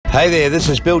Hey there, this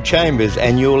is Bill Chambers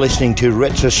and you're listening to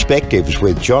Retrospectives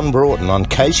with John Broughton on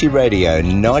Casey Radio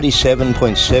 97.7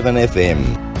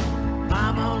 FM.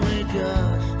 I'm only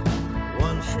just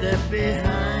one step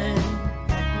behind.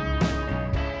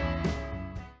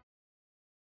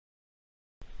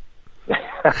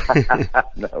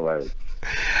 No worries.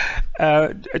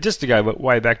 Just to go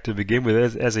way back to begin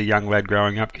with, as a young lad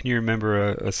growing up, can you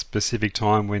remember a specific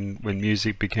time when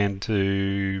music began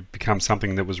to become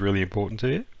something that was really important to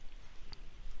you?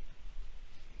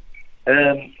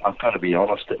 I've got to be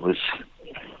honest, it was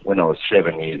when I was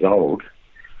 7 years old.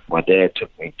 My dad took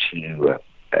me to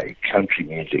a country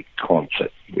music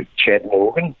concert with Chad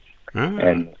Morgan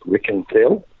and Rick and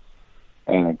Phil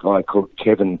and a guy called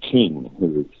Kevin King, who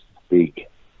was big.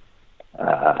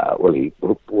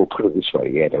 We'll put it this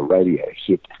way, he had a radio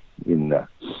hit in the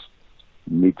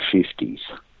mid-50s.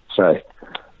 So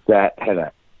that had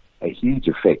a huge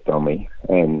effect on me,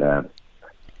 and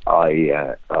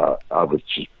I was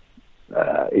just,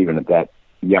 even at that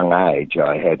young age,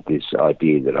 I had this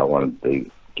idea that I wanted to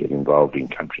get involved in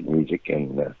country music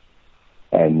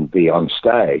and be on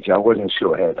stage. I wasn't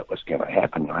sure how that was going to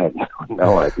happen. I had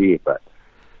no idea, but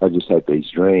I just had these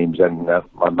dreams, and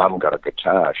my mum got a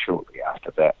guitar shortly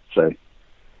after that, so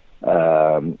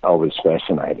I was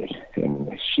fascinated,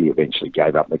 and she eventually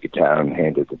gave up the guitar and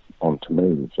handed it on to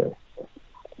me, so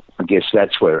I guess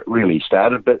that's where it really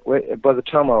started. But by the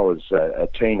time I was a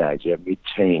teenager,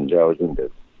 mid-teens, I was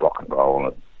into rock and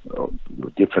roll and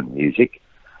different music,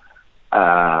 but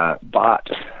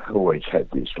I always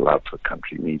had this love for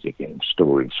country music and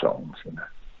story songs, you know.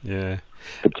 Yeah.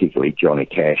 Particularly Johnny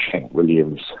Cash, Hank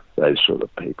Williams, those sort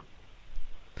of people.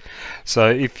 So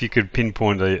if you could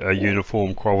pinpoint a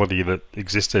uniform quality that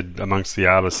existed amongst the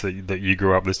artists that you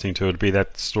grew up listening to, it would be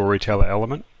that storyteller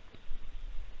element?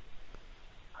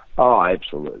 Oh,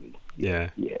 absolutely. Yeah.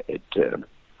 Yeah.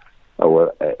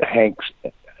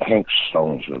 Hank's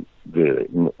songs were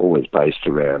always based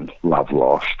around love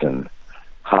lost and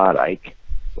heartache,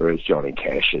 whereas Johnny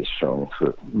Cash's songs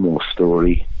were more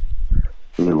story,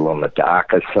 a little on the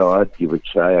darker side, you would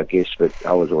say, I guess, but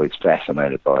I was always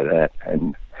fascinated by that.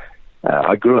 And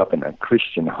I grew up in a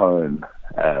Christian home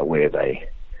where they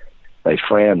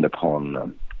frowned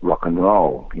upon rock and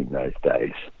roll in those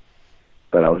days.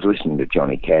 But I was listening to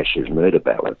Johnny Cash's Murder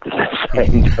Ballad at the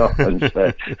same time,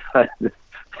 so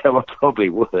they were probably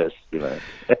worse, you know.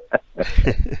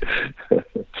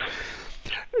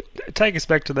 Take us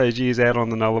back to those years out on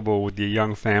the Nullarbor with your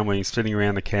young family sitting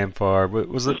around the campfire.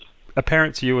 Was it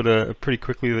apparent to you pretty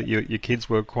quickly that your kids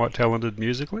were quite talented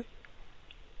musically?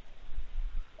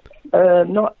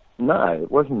 No, it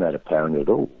wasn't that apparent at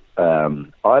all.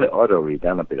 I'd already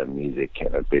done a bit of music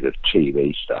and a bit of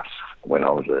TV stuff when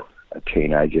I was a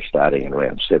teenager, starting at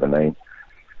around 17,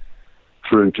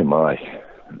 through to my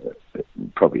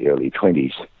probably early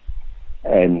 20s.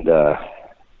 And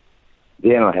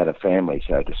then I had a family,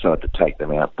 so I decided to take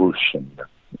them out bush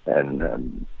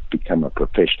and become a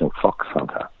professional fox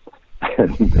hunter.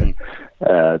 And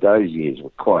those years were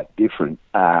quite different,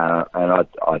 and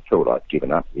I thought I'd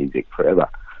given up music forever.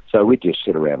 So we'd just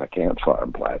sit around the campfire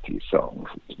and play a few songs.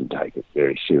 We didn't take it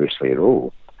very seriously at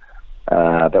all.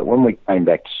 But when we came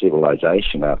back to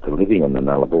civilization after living on the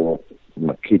Nullarbor,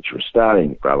 my kids were starting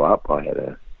to grow up. I had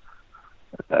a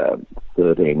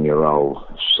 13-year-old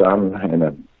son and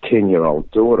a 10-year-old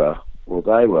daughter. Well,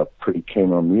 they were pretty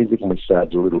keen on music, and we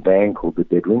started a little band called the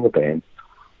Dead Ringer Band.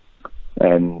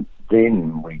 And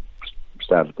then we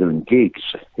started doing gigs,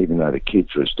 even though the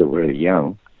kids were still really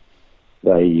young.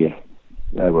 They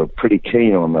were pretty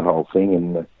keen on the whole thing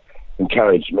and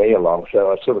encouraged me along,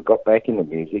 so I sort of got back into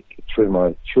music through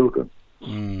my children.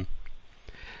 Mm.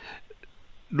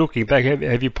 Looking back,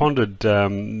 have you pondered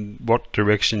what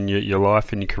direction your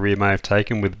life and your career may have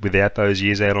taken without those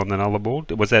years out on the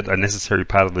Nullarbor? Was that a necessary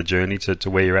part of the journey to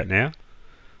where you're at now?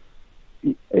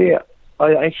 Yeah,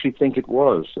 I actually think it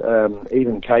was.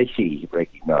 Even Casey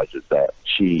recognises that.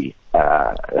 She,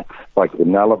 like the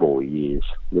Nullarbor years,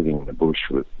 living in the bush,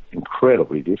 were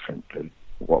incredibly different to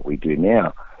what we do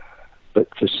now. But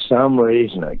for some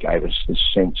reason, it gave us this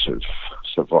sense of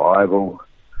survival,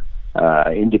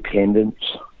 independence,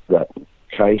 that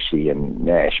Casey and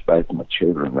Nash, both my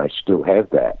children, they still have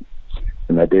that.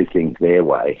 And they do things their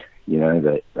way. You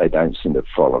know, they don't seem to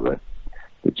follow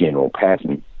the general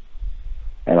pattern.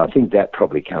 And I think that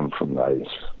probably comes from those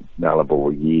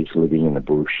Nullarbor years living in the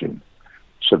bush and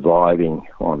surviving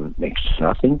on next to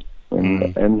nothing.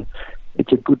 And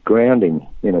it's a good grounding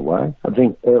in a way. I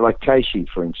think, like Casey,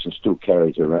 for instance, still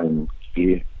carries her own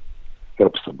gear,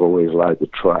 helps the boys load the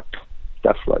truck,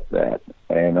 stuff like that.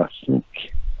 And I think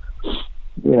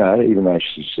you know, even though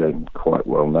she's quite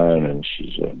well known and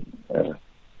she's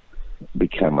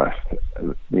become a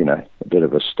bit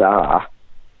of a star,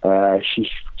 she's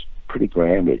pretty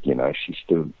grounded. You know, she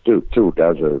still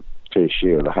does a fair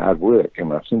share of the hard work,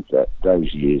 and I think that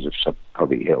those years have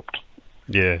probably helped.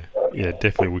 Yeah,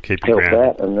 definitely will keep you Help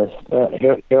grounded. that, and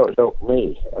that helped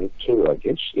me too, I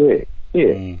guess. Yeah.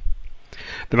 Mm.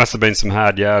 There must have been some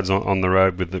hard yards on the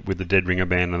road with the Dead Ringer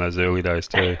band in those early days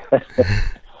too.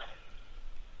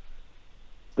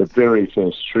 The very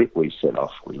first trip we set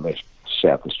off, we left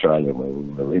South Australia where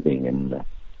we were living, and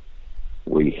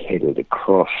we headed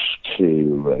across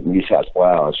to New South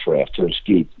Wales for our first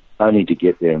gig, only to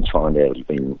get there and find out it had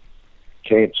been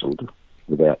cancelled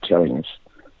without telling us,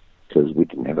 because we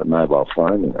didn't have a mobile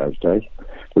phone in those days.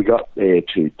 We got there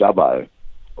to Dubbo,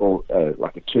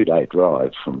 like a 2-day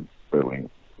drive from where we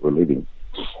were living,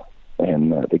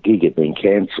 and the gig had been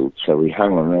cancelled, so we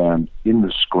hung around in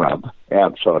the scrub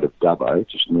outside of Dubbo,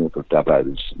 just north of Dubbo.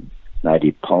 There's some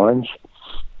native pines,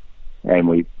 and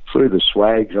we threw the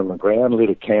swags on the ground, lit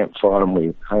a campfire, and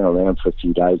we hung around for a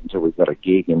few days until we got a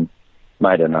gig and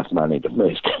made enough money to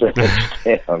move to the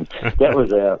next town. That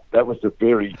was the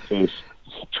very first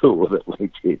tour that we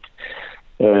did,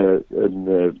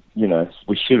 and you know,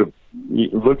 we should have.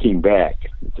 Looking back,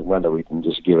 it's a wonder we can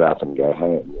just give up and go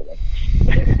home.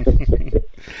 You know?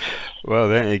 Well,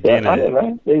 then again, I don't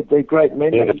know. They're great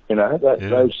memories. You know,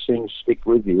 those things stick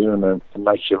with you, and it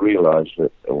makes you realise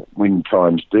that when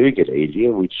times do get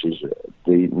easier, which is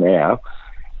now,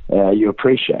 you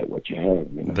appreciate what you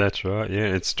have. You know? That's right. Yeah,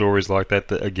 it's stories like that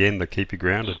that keep you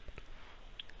grounded.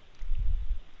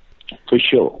 For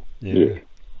sure. Yeah.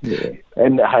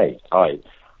 And hey,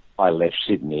 I left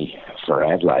Sydney for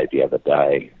Adelaide the other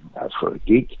day for a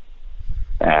gig.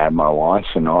 My wife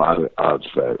and I've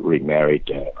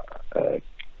remarried.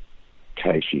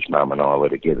 Casey's mum and I were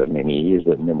together many years,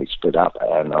 and then we split up,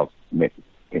 and I've met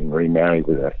and remarried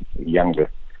with a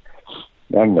younger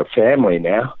family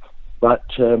now. But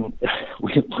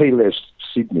we left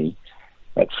Sydney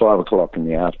at 5 o'clock in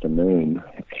the afternoon,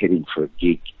 heading for a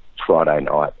gig Friday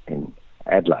night in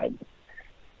Adelaide.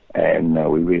 And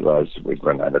we realised we'd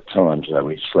run out of time, so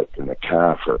we slept in the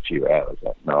car for a few hours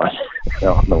that night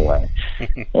on the way.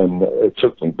 And it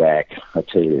took me back, I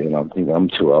tell you, and I'm thinking I'm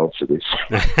too old for this.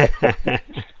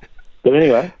 But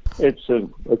anyway,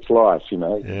 it's life, you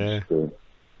know. Yeah.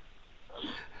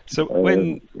 So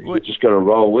you just got to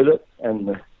roll with it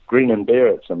and grin and bear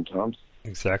it sometimes.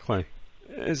 Exactly.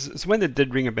 So when the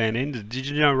Dead Ringer band ended, did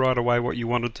you know right away what you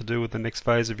wanted to do with the next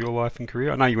phase of your life and career?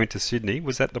 I know you went to Sydney.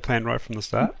 Was that the plan right from the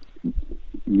start?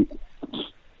 We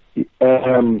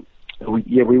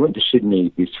went to Sydney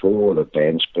before the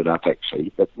band split up,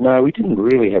 actually. But no, we didn't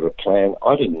really have a plan.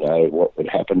 I didn't know what would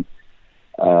happen.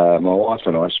 My wife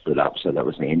and I split up, so that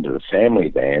was the end of the family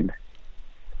band.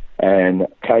 And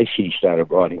Casey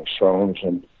started writing songs,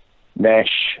 and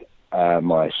Nash,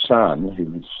 my son, who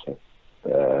was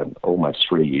almost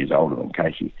 3 years older than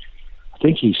Casey, I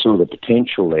think he saw the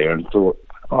potential there and thought,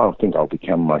 I think I'll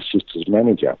become my sister's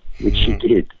manager, which he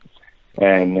did.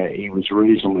 And he was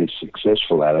reasonably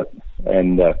successful at it,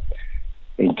 and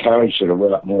encouraged her to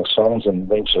write more songs, and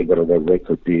eventually got a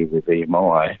record deal with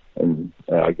EMI, and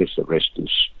I guess the rest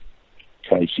is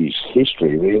Casey's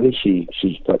history, really. She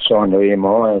got signed to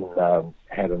EMI and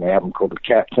had an album called The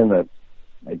Captain.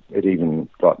 It even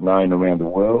got known around the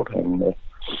world, and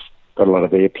got a lot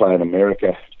of airplay in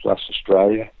America plus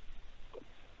Australia.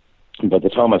 And by the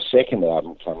time her second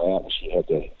album came out, she had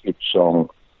the hit song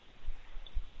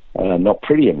Not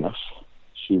Pretty Enough.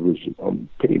 She was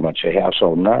pretty much a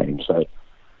household name. So,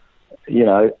 you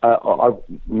know,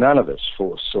 none of us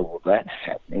foresaw that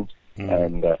happening.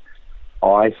 And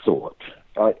I thought,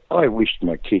 I wished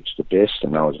my kids the best,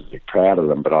 and I was very proud of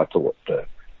them, but I thought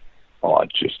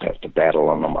I'd just have to battle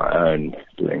on my own,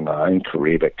 doing my own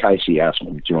career. But Casey asked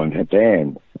me to join her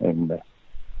band, and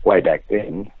way back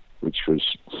then, which was,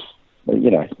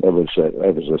 you know, it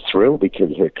was a thrill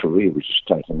because her career was just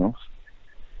taking off,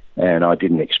 and I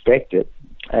didn't expect it.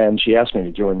 And she asked me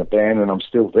to join the band, and I'm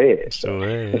still there. Still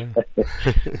there, yeah.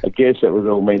 I guess it was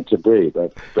all meant to be,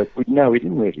 but we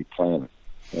didn't really plan it.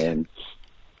 And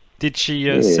did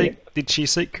she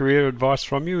seek career advice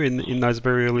from you in those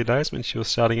very early days when she was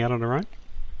starting out on her own?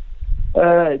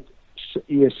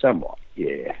 Yeah, somewhat,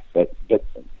 yeah. But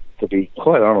to be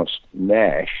quite honest,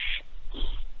 Nash,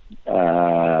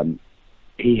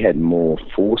 he had more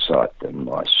foresight than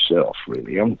myself,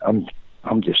 really.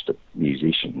 I'm just a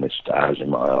musician with stars in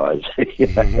my eyes. You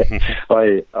know?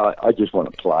 I just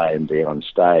want to play and be on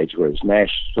stage, whereas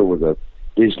Nash saw the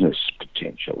business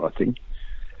potential, I think.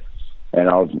 And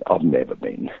I've never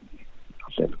been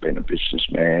never been a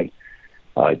businessman.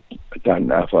 I don't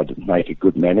know if I'd make a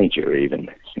good manager, even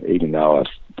though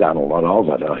I've done a lot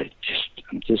of it.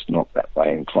 I'm just not that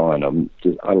way inclined.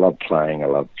 I love playing. I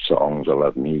love songs. I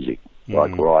love music.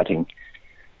 Like writing.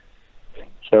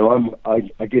 So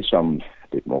I guess I'm a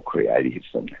bit more creative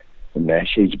than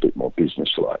Nash. He's a bit more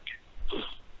business-like.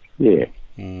 Yeah.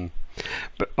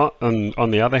 But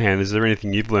on the other hand, is there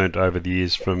anything you've learned over the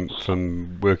years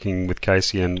from working with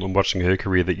Casey and watching her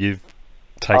career that you've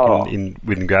taken in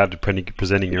with regard to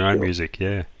presenting your own music?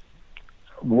 Yeah.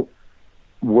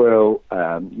 Well,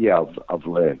 yeah, I've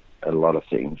learned a lot of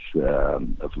things.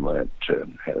 I've learned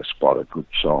how to spot a good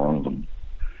song.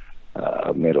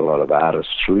 I've met a lot of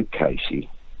artists through Casey,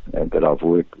 but I've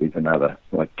worked with another,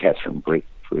 like Catherine Brick,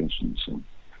 for instance, and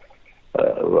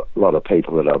a lot of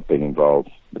people that I've been involved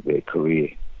with their career.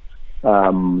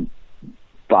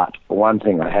 But one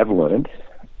thing I have learned,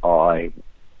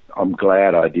 I'm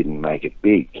glad I didn't make it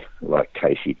big like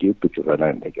Casey did, because I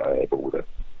don't think I ever would have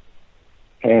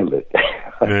handled it.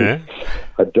 Yeah.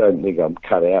 I don't think I'm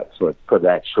cut out for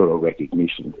that sort of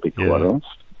recognition, to be quite honest.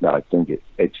 No, I think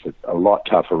it's a lot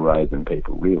tougher road than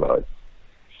people realise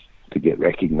to get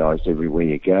recognised everywhere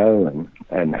you go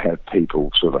and have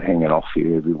people sort of hanging off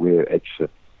you everywhere.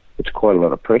 It's quite a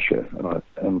lot of pressure.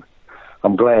 And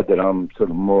I'm glad that I'm sort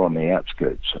of more on the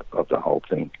outskirts of the whole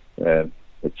thing.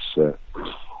 It's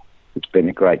been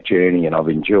a great journey, and I've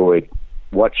enjoyed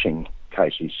watching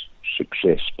Casey's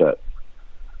success, but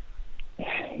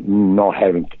not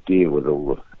having to deal with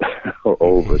all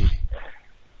the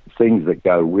things that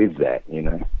go with that, you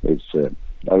know. It's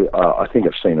I think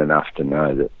I've seen enough to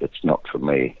know that it's not for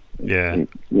me. Yeah. You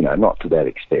know, not to that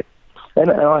extent.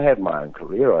 And I have my own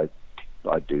career.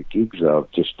 I do gigs. I've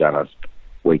just done a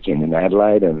weekend in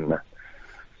Adelaide, and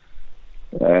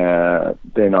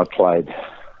then I played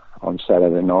on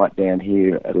Saturday night down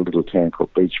here at a little town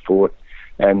called Beachport.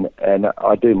 And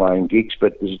I do my own gigs,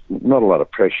 but there's not a lot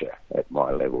of pressure at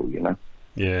my level, you know.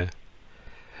 Yeah.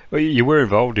 Well, you were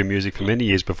involved in music for many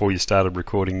years before you started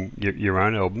recording your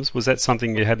own albums. Was that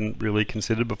something you hadn't really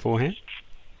considered beforehand?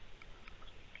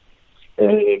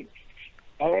 I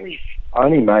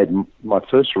only made my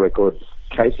first record.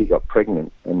 Casey got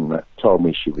pregnant and told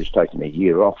me she was taking a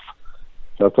year off.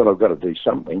 So I thought, I've got to do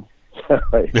something. So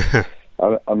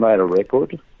I made a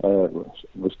record. It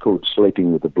was called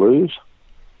Sleeping with the Blues.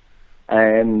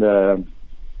 And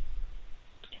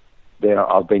then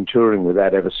I've been touring with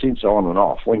that ever since, on and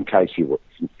off. When Casey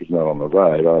is not on the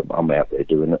road, I'm out there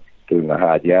doing the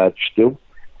hard yards still.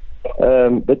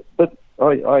 But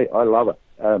I love it.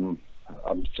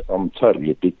 I'm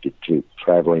totally addicted to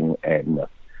travelling and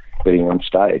being on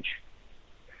stage.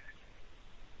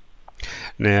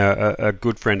 Now, a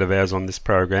good friend of ours on this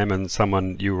program, and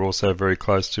someone you were also very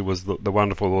close to, was the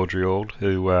wonderful Audrey Auld,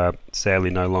 who sadly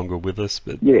no longer with us.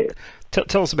 But yeah.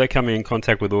 Tell us about coming in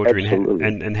contact with Audrey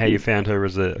and how you found her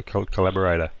as a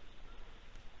collaborator.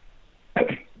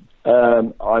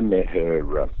 I met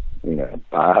her in a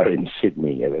bar in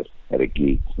Sydney at a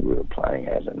gig we were playing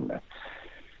at, and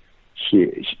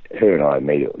her and I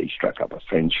immediately struck up a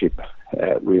friendship.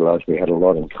 Realised we had a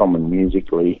lot in common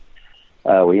musically.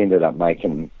 We ended up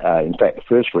making, in fact, the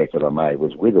first record I made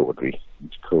was with Audrey.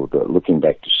 It's called Looking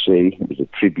Back to See. It was a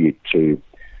tribute to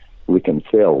Rick and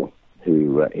Phil,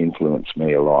 who influenced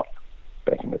me a lot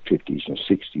back in the 50s and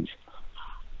 60s.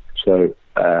 So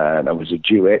and it was a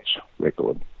duets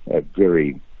record, a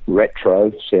very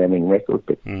retro-sounding record,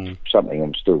 but something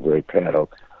I'm still very proud of.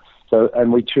 So,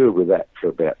 and we toured with that for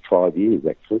about 5 years,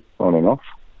 actually, on and off.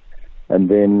 And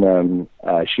then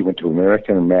she went to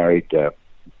America and married a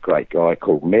great guy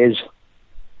called Mez.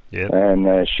 Yep.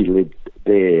 And she lived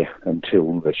there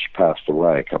until she passed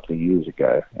away a couple of years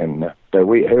ago. And so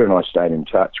her and I stayed in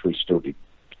touch. We still did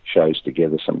shows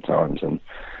together sometimes. And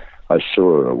I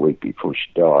saw her a week before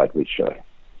she died, which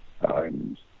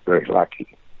I'm very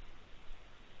lucky.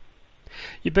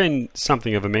 You've been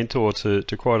something of a mentor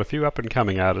to quite a few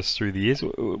up-and-coming artists through the years.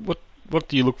 What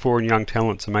do you look for in young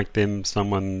talent to make them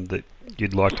someone that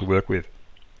you'd like to work with?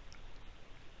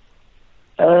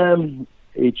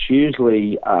 It's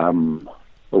usually,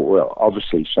 well,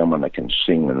 obviously someone that can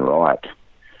sing and write,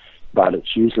 but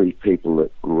it's usually people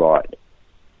that write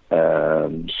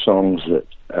songs that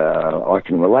I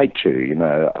can relate to. You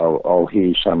know, I'll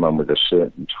hear someone with a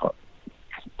certain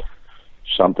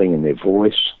something in their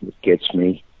voice that gets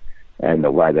me, and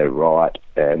the way they write.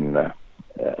 And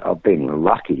I've been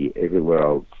lucky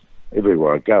everywhere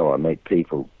I go. I meet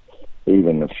people.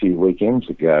 Even a few weekends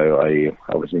ago,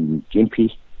 I was in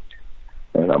Gympie,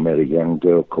 and I met a young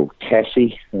girl called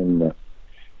Cassie, and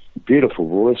beautiful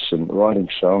voice and writing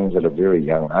songs at a very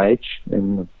young age.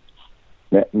 And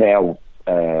Now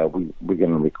we're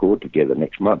going to record together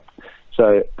next month.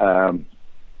 So I'm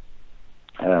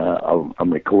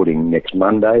recording next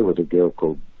Monday with a girl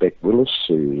called Beck Willis,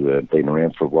 who's been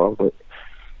around for a while. But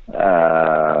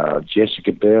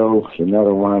Jessica Bell,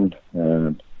 another one.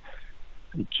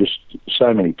 Just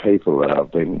so many people that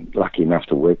I've been lucky enough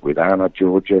to work with. Anna,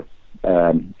 Georgia,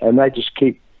 and they just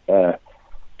keep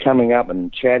coming up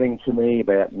and chatting to me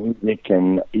about music,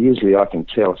 and usually I can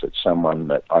tell if it's someone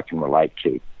that I can relate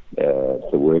to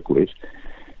work with.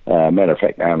 Matter of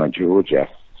fact, Anna, Georgia,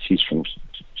 she's from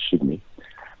Sydney.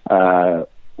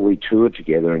 We toured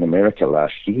together in America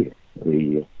last year.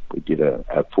 We did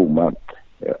a full month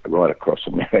right across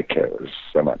America. It was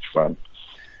so much fun.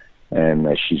 And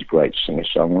she's a great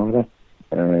singer-songwriter.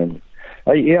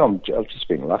 I've just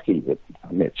been lucky that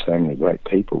I met so many great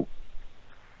people.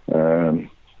 And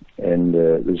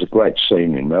there's a great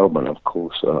scene in Melbourne, of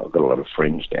course. I've got a lot of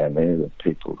friends down there that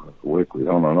people work with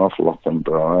on and off, Lachlan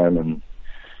Bryan and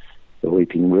the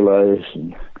Weeping Willows,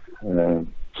 and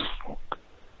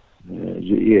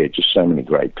just so many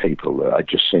great people. I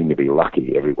just seem to be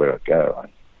lucky everywhere I go.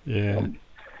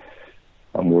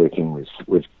 I'm working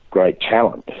with great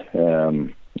talent,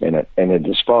 and it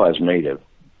inspires me to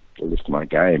lift my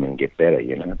game and get better.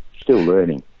 Still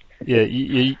learning. Yeah,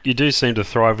 you do seem to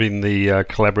thrive in the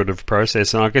collaborative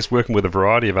process, and I guess working with a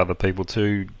variety of other people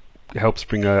too helps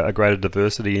bring a greater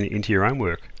diversity into your own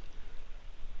work.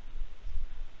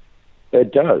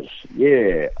 It does,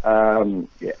 yeah.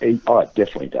 It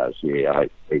definitely does, yeah.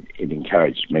 It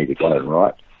encourages me to go and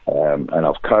write, and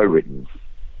I've co-written.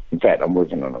 In fact, I'm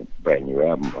working on a brand new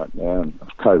album right now, and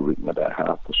I've co-written about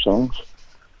half the songs.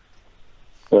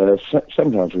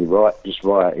 Sometimes we write just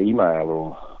via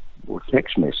email or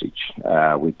text message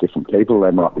with different people.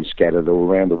 They might be scattered all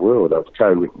around the world. I've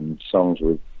co-written songs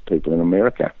with people in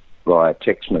America via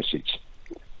text message,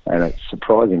 and it's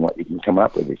surprising what you can come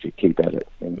up with if you keep at it.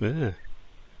 Yeah.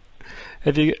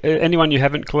 Have you anyone you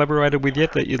haven't collaborated with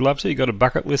yet that you'd love to? You got a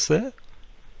bucket list there?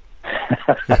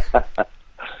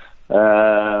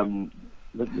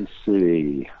 Let me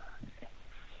see.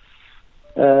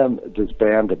 There's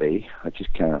bound to be. I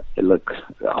just can't look.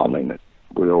 I mean,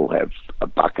 we all have a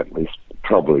bucket list,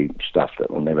 probably stuff that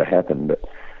will never happen. But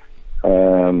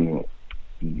I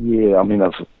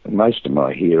mean, most of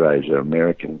my heroes are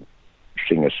American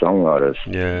singer-songwriters.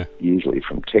 Yeah, usually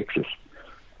from Texas.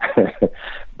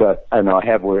 And I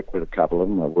have worked with a couple of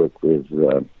them. I worked with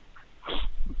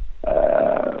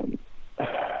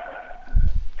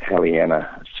Halliana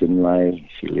Finlay.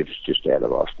 She lives just out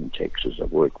of Austin, Texas.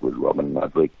 I've worked with Robin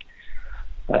Ludwig.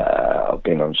 I've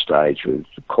been on stage with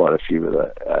quite a few of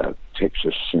the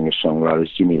Texas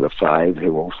singer-songwriters. Jimmy LaFave,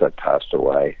 who also passed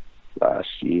away last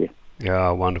year.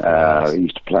 Yeah, wonderful. He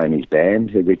used to play in his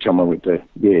band every time I went to.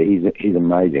 Yeah, he's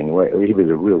amazing. He was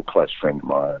a real close friend of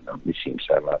mine. I miss him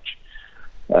so much.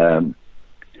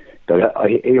 But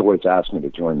he always asked me to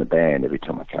join the band every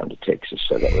time I came to Texas,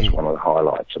 so that was one of the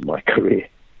highlights of my career.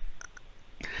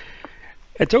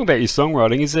 And talking about your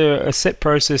songwriting, is there a set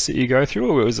process that you go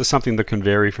through, or is it something that can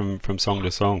vary from song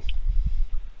to song?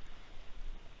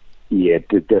 Yeah,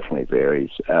 it definitely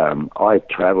varies. I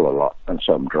travel a lot, and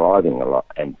so I'm driving a lot,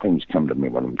 and things come to me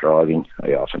when I'm driving.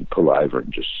 I often pull over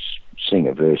and just sing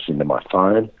a verse into my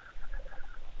phone,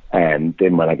 and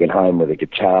then when I get home with a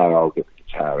guitar, I'll get the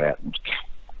guitar out and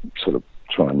sort of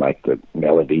try and make the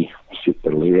melody fit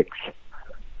the lyrics.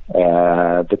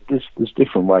 But there's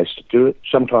different ways to do it.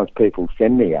 Sometimes people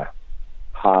send me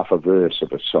half a verse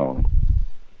of a song.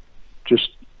 Just,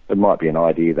 it might be an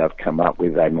idea they've come up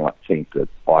with. They might think that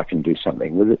I can do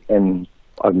something with it, and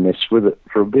I mess with it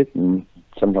for a bit, and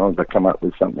sometimes I come up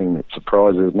with something that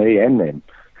surprises me and them.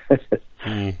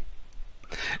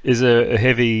 Is there a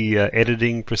heavy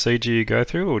editing procedure you go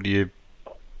through, or do you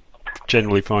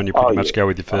generally find you pretty much go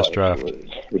with your first draft?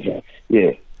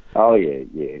 Yeah. Oh, yeah.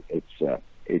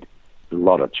 It's a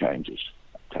lot of changes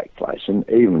take place, and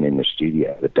even in the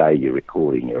studio, the day you're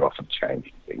recording, you're often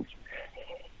changing things.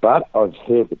 But I've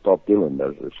heard that Bob Dylan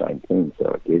does the same thing,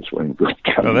 so I guess we're in good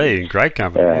company. Oh, they're in great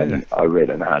company. Yeah. I read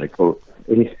an article.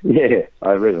 Yeah,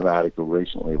 I read an article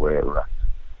recently where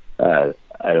and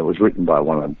it was written by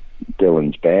one of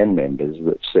Dylan's band members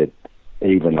that said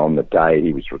even on the day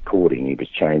he was recording, he was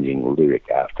changing lyric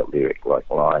after lyric, like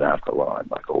line after line,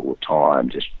 like all the time,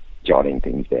 just jotting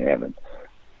things down. And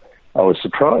I was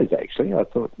surprised, actually. I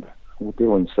thought, well,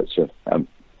 Dylan's such an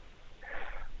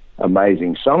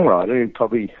amazing songwriter, he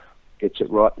probably gets it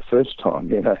right the first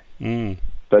time, you know.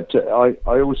 But I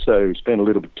also spent a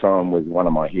little bit of time with one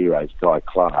of my heroes, Guy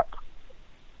Clark.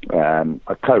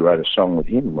 I co-wrote a song with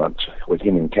him once, with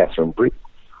him and Catherine Britt.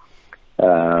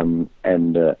 And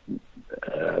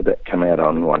that came out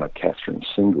on one of Catherine's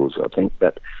singles, I think.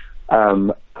 But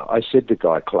I said to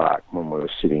Guy Clark when we were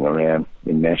sitting around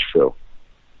in Nashville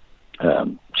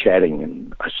chatting,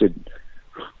 and I said,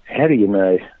 how do you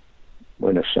know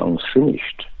when a song's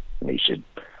finished? And he said,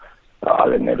 oh,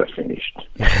 they're never finished.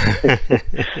 So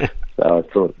I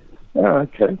thought, oh,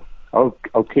 okay, I'll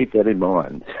keep that in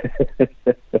mind.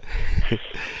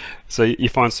 So you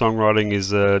find songwriting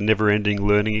is a never-ending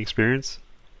learning experience?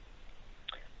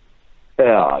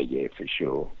 Oh, yeah, for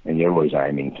sure. And you're always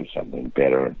aiming for something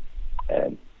better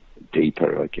and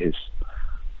deeper, I guess.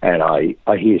 And I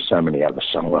hear so many other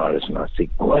songwriters, and I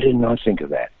think, why didn't I think of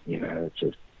that? You know,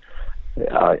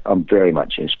 I'm very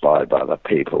much inspired by other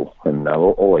people, and I'm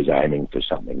always aiming for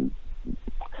something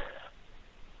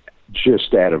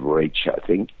just out of reach, I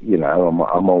think. You know,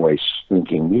 I'm always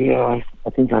thinking, yeah, I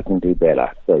think I can do better.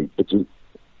 So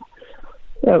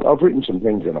I've written some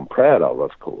things that I'm proud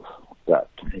of course. But,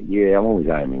 yeah, I'm always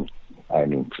aiming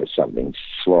for something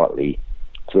slightly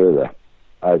further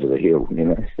over the hill, you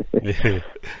know,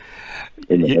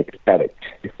 in the next paddock.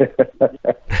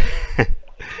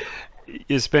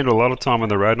 You spend a lot of time on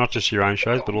the road, not just your own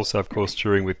shows, but also, of course,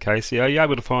 touring with Casey. Are you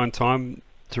able to find time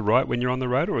to write when you're on the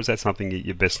road, or is that something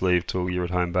you best leave till you're at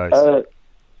home base?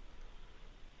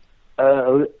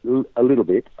 A little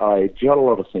bit. I jot a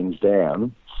lot of things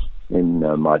down in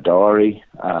my diary.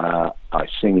 I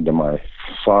sing into my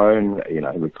phone, you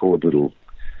know, record little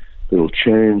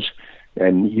tunes,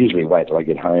 and usually wait till I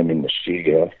get home in the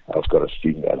studio. I've got a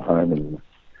studio at home, and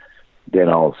then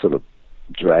I'll sort of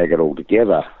drag it all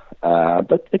together.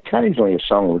 But occasionally a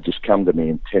song will just come to me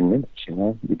in 10 minutes, you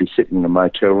know. You'd be sitting in a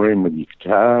motel room with your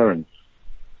guitar and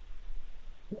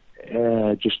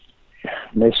just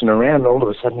messing around, and all of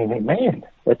a sudden you think, man,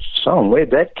 that's a song, where'd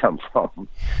that come from?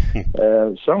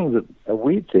 Songs are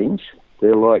weird things.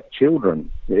 They're like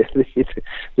children.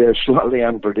 They're slightly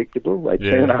unpredictable. They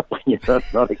turn up when you're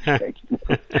not expecting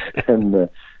them. And,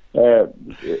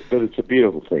 but it's a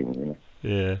beautiful thing, you know.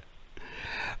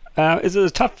 Yeah. Is it a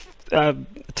tough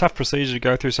procedure to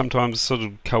go through sometimes, sort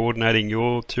of coordinating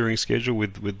your touring schedule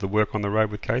with the work on the road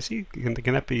with Casey? Can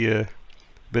that be a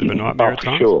bit of a nightmare at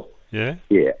times? Sure. Yeah?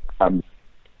 Yeah.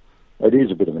 It is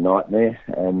a bit of a nightmare,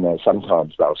 and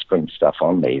sometimes they'll spring stuff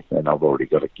on me and I've already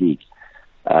got a gig.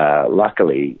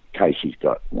 Luckily, Casey's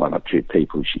got one or two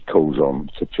people she calls on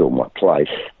to fill my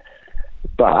place,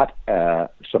 but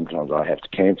sometimes I have to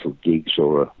cancel gigs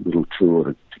or a little tour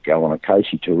to go on a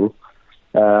Casey tour.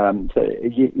 So,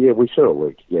 yeah, we sort of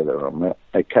work together on that.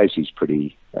 Casey's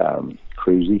pretty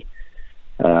cruisy,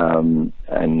 and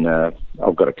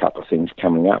I've got a couple of things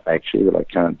coming up, actually, that I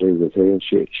can't do with her.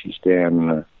 She's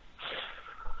down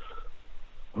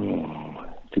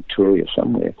Victoria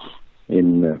somewhere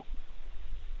in...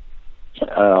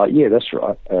 yeah, that's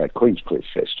right. Queen's Cliff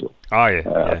Festival. Oh,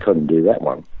 yeah. I couldn't do that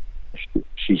one.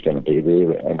 She's going to be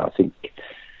there, and I think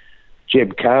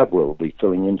Jeb Cardwell will be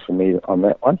filling in for me on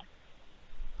that one.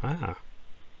 Ah.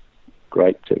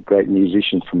 Great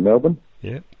musician from Melbourne.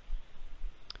 Yeah.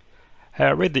 Hey,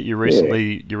 I read that you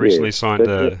recently signed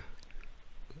a...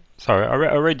 Sorry,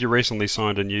 I read you recently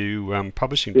signed a new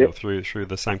publishing deal through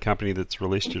the same company that's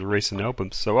released your recent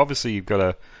albums. So obviously you've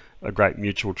got a great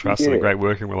mutual trust and a great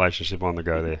working relationship on the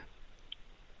go there.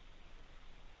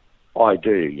 I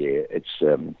do, yeah. It's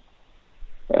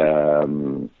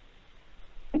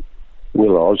Will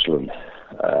Osland.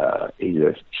 He's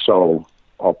a sole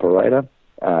operator,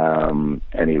 and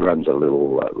he runs a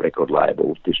little record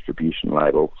label, distribution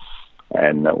label.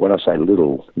 And when I say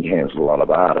little, he handles a lot of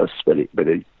artists, but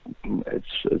it's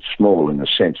small in the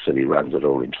sense that he runs it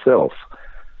all himself.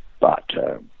 But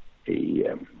he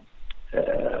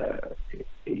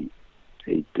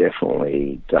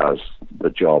definitely does the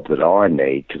job that I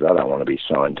need, because I don't want to be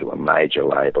signed to a major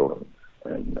label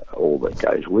and all that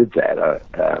goes with that.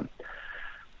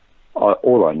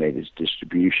 All I need is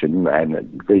distribution,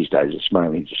 and these days it's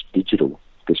mainly just digital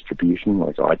distribution,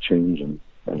 like iTunes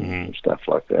and stuff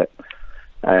like that.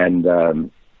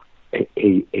 And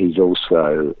he's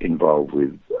also involved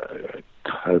with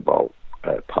Cobalt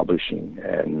Publishing,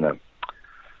 and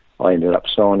I ended up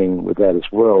signing with that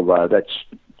as well.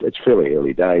 It's fairly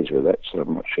early days with that, so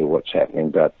I'm not sure what's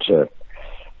happening. But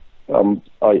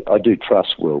I do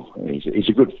trust Will. He's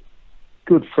a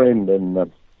good friend,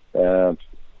 and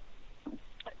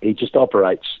he just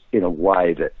operates in a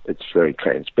way that it's very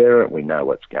transparent. We know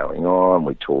what's going on.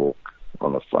 We talk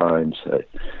on the phone, so it's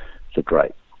a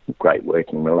great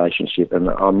working relationship, and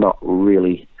I'm not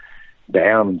really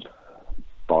bound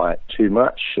by it too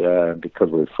much because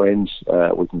we're friends.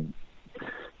 We can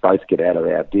both get out of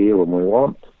our deal when we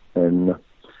want, and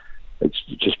it's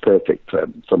just perfect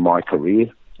for my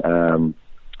career. I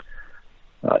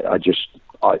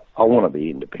want to be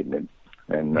independent,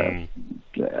 and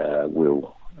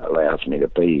Will allows me to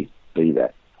be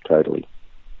that totally.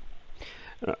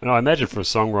 And I imagine for a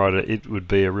songwriter, it would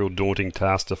be a real daunting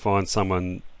task to find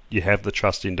someone you have the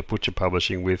trust in to put your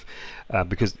publishing with,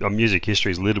 because music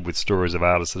history is littered with stories of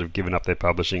artists that have given up their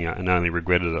publishing and only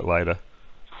regretted it later.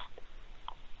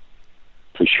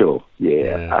 For sure,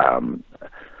 yeah.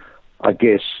 I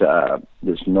guess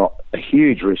there's not a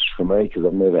huge risk for me because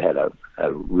I've never had a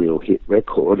real hit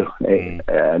record,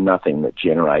 nothing that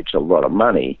generates a lot of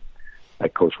money.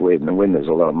 Of course, when there's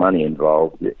a lot of money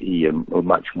involved, you're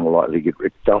much more likely to get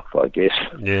ripped off, I guess.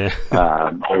 Yeah.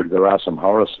 There are some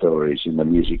horror stories in the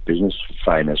music business,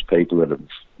 famous people that have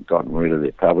gotten rid of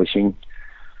their publishing,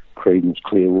 Creedence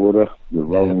Clearwater, the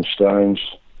Rolling Stones.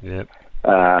 Yep.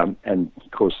 And,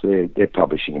 of course, their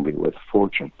publishing will be worth a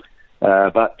fortune.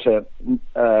 But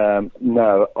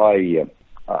no, I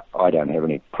don't have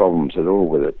any problems at all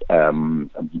with it.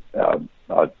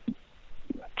 I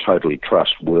totally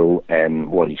trust Will and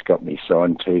what he's got me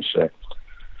signed to. So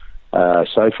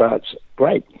far it's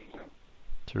great.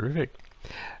 Terrific.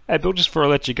 Hey, Bill, just before I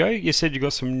let you go, you said you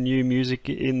got some new music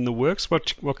in the works.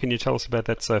 What can you tell us about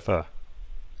that so far?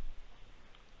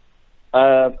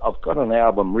 I've got an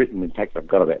album written. In fact, I've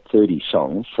got about 30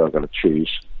 songs, so I've got to choose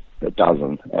a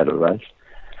dozen out of those.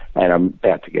 And I'm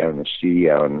about to go in the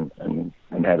studio and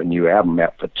have a new album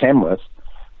out for Tamworth.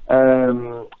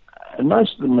 And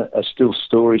most of them are still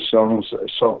story songs,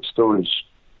 stories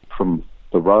from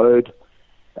the road,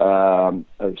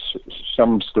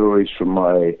 some stories from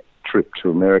my trip to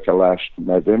America last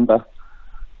November.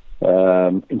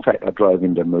 In fact, I drove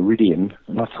into Meridian,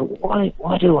 and I thought, why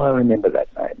do I remember that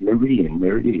name? Meridian.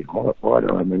 Why do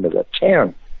I remember that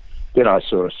town? Then I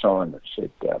saw a sign that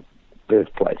said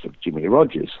birthplace of Jimmy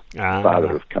Rogers,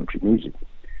 father of country music.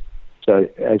 So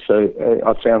I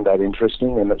found that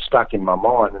interesting, and it stuck in my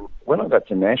mind. And when I got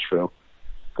to Nashville,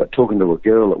 got talking to a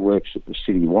girl that works at the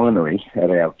City Winery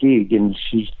at our gig, and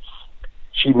she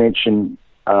mentioned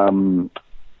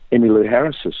Emmylou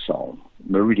Harris's song,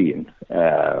 Meridian.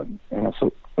 And I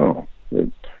thought, oh,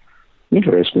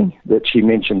 interesting that she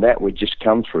mentioned that. We'd just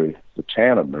come through the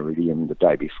town of Meridian the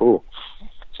day before.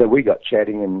 So we got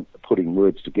chatting and putting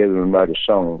words together and wrote a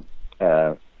song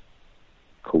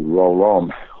called Roll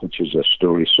On, which is a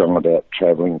story song about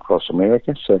travelling across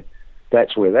America. So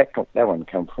that's where that one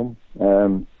come from.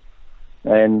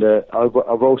 And I've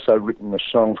also written a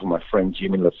song for my friend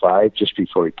Jimmy LaFave just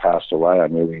before he passed away. I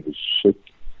knew he was sick.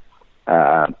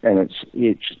 And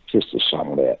it's just a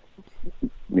song about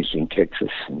missing Texas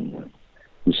and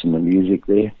missing the music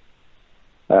there.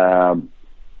 So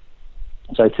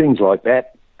things like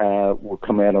that will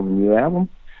come out on the new album.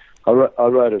 I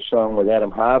wrote a song with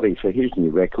Adam Harvey for his new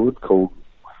record called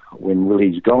When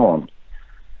Willie's Gone.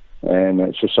 And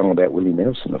it's a song about Willie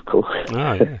Nelson, of course.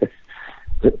 Oh, yeah.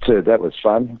 But that was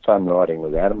fun writing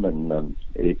with Adam. And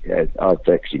I've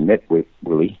actually met with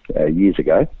Willie years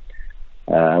ago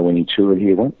when he toured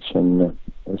here once. And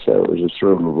so it was a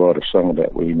thrill to write a song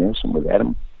about Willie Nelson with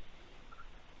Adam.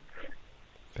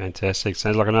 Fantastic.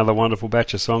 Sounds like another wonderful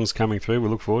batch of songs coming through. We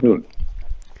look forward to it.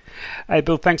 Hey,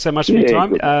 Bill, thanks so much for your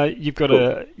time. You've got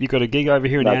a gig over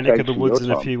here in our neck of the woods in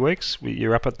a few weeks.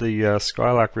 You're up at the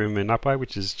Skylark Room in Upwey,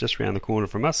 which is just around the corner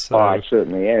from us. So I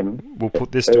certainly am. We'll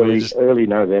put this early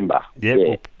November.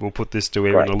 Yeah. We'll put this to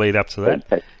air in the lead up to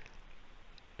that.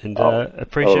 And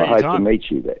appreciate your time. I hope to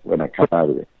meet you when I come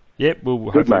over there. Yep,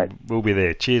 we'll be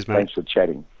there. Cheers, mate. Thanks for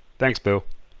chatting. Thanks, Bill.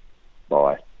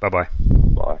 Bye. Bye-bye.